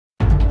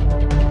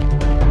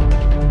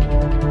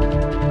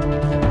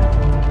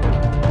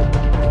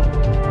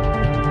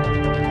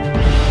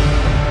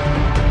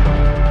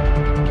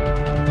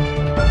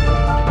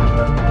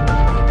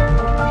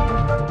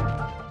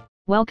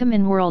Welcome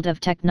in world of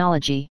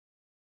technology.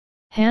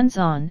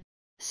 Hands-on,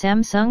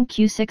 Samsung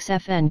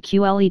Q6FN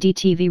QLED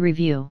TV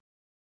review.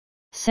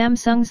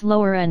 Samsung's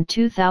lower-end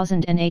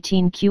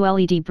 2018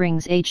 QLED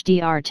brings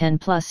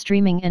HDR10+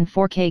 streaming and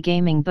 4K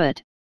gaming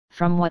but,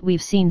 from what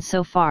we've seen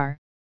so far,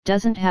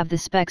 doesn't have the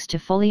specs to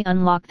fully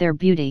unlock their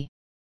beauty.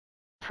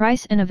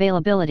 Price and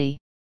availability.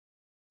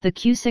 The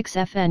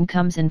Q6FN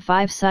comes in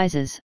 5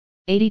 sizes,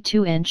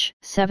 82-inch,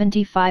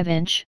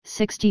 75-inch,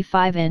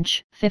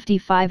 65-inch,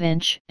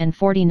 55-inch, and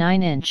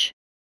 49-inch.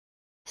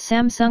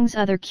 Samsung's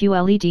other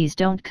QLEDs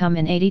don't come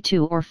in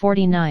 82 or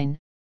 49,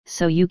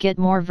 so you get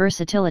more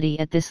versatility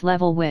at this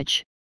level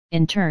which,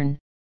 in turn,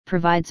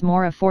 provides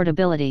more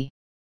affordability.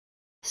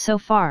 So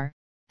far,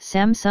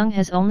 Samsung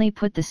has only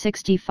put the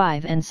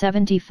 65 and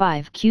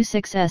 75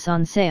 Q6s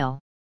on sale.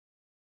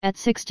 At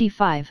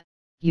 65,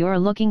 you're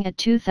looking at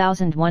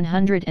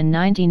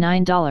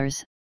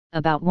 $2,199,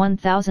 about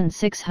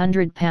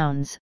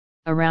 £1,600,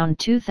 around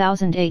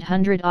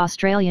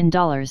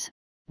 $2,800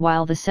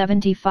 while the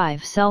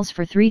 75 sells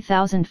for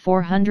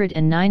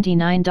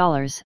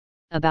 $3,499,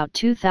 about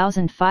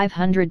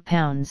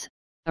 £2,500,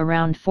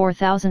 around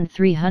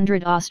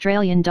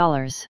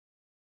 $4,300.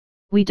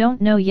 We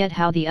don't know yet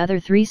how the other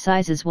 3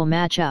 sizes will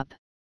match up.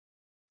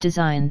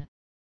 Design.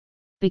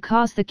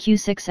 Because the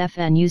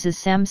Q6FN uses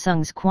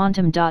Samsung's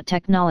quantum dot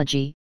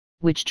technology,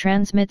 which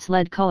transmits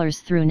LED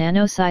colors through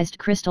nano-sized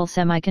crystal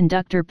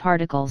semiconductor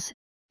particles,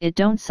 it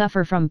don't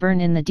suffer from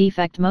burn in the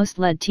defect most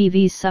LED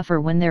TVs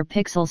suffer when their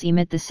pixels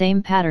emit the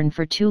same pattern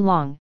for too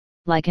long,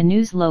 like a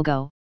news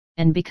logo,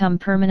 and become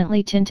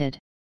permanently tinted.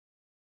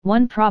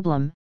 One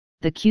problem,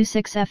 the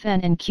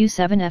Q6FN and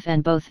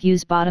Q7FN both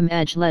use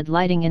bottom-edge LED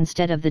lighting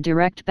instead of the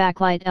direct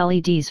backlight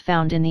LEDs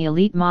found in the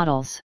elite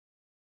models.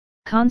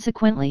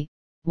 Consequently,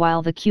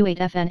 while the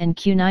Q8FN and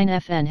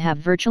Q9FN have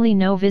virtually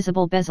no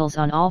visible bezels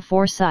on all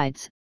 4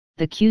 sides,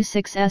 the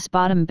Q6's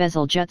bottom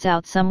bezel juts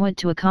out somewhat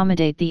to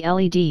accommodate the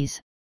LEDs,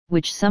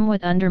 which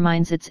somewhat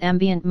undermines its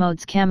ambient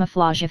mode's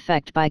camouflage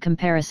effect by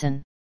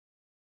comparison.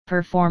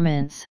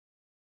 Performance.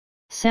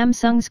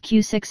 Samsung's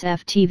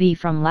Q6F TV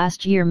from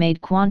last year made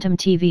quantum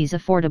TVs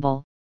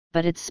affordable,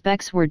 but its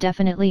specs were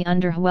definitely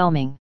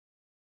underwhelming.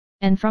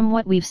 And from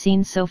what we've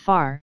seen so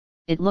far,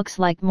 it looks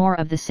like more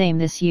of the same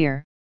this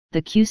year.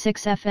 The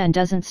Q6FN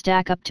doesn't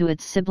stack up to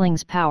its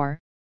siblings' power,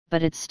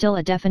 but it's still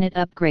a definite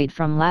upgrade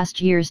from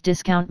last year's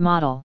discount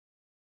model.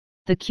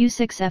 The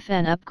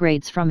Q6FN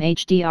upgrades from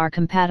HDR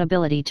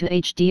compatibility to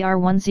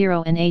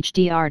HDR10 and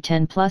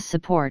HDR10+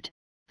 support,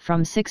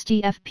 from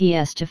 60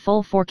 FPS to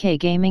full 4K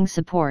gaming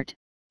support,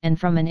 and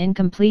from an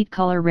incomplete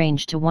color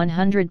range to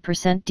 100%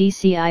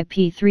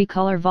 DCI-P3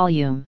 color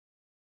volume.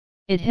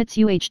 It hits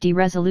UHD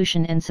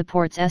resolution and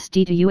supports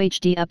SD to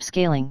UHD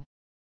upscaling.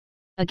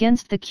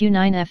 Against the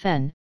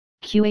Q9FN,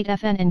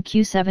 Q8FN and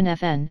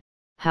Q7FN,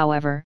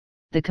 however,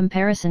 the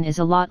comparison is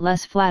a lot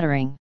less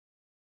flattering.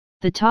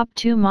 The top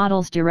 2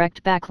 models'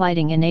 direct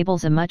backlighting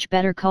enables a much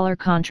better color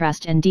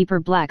contrast and deeper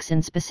blacks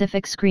in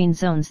specific screen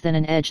zones than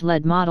an edge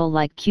LED model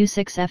like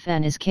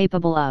Q6FN is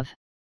capable of.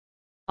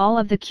 All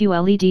of the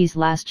QLEDs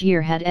last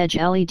year had edge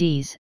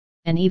LEDs,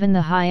 and even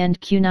the high-end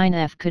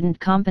Q9F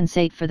couldn't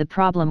compensate for the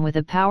problem with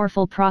a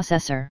powerful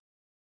processor.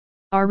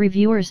 Our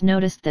reviewers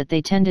noticed that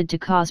they tended to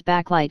cause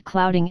backlight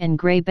clouding and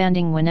gray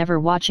banding whenever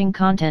watching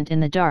content in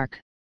the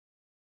dark.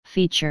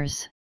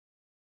 Features.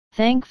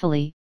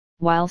 Thankfully,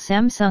 while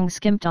Samsung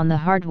skimped on the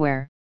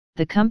hardware,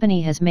 the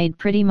company has made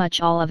pretty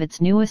much all of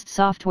its newest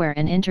software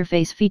and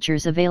interface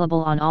features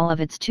available on all of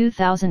its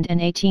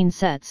 2018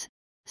 sets,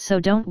 so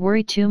don't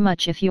worry too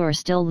much if you are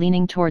still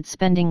leaning towards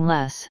spending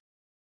less.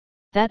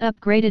 That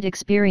upgraded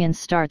experience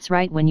starts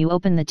right when you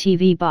open the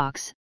TV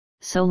box,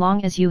 so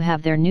long as you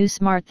have their new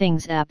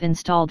SmartThings app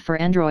installed for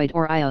Android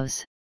or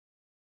iOS.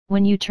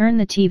 When you turn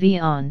the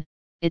TV on,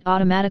 it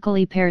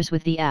automatically pairs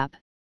with the app,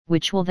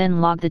 which will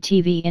then log the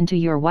TV into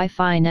your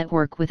Wi-Fi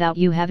network without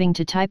you having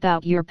to type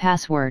out your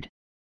password.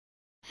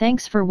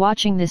 Thanks for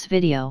watching this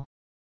video.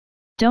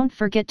 Don't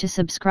forget to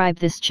subscribe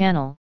this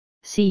channel.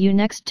 See you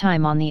next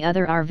time on the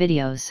other R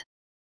videos.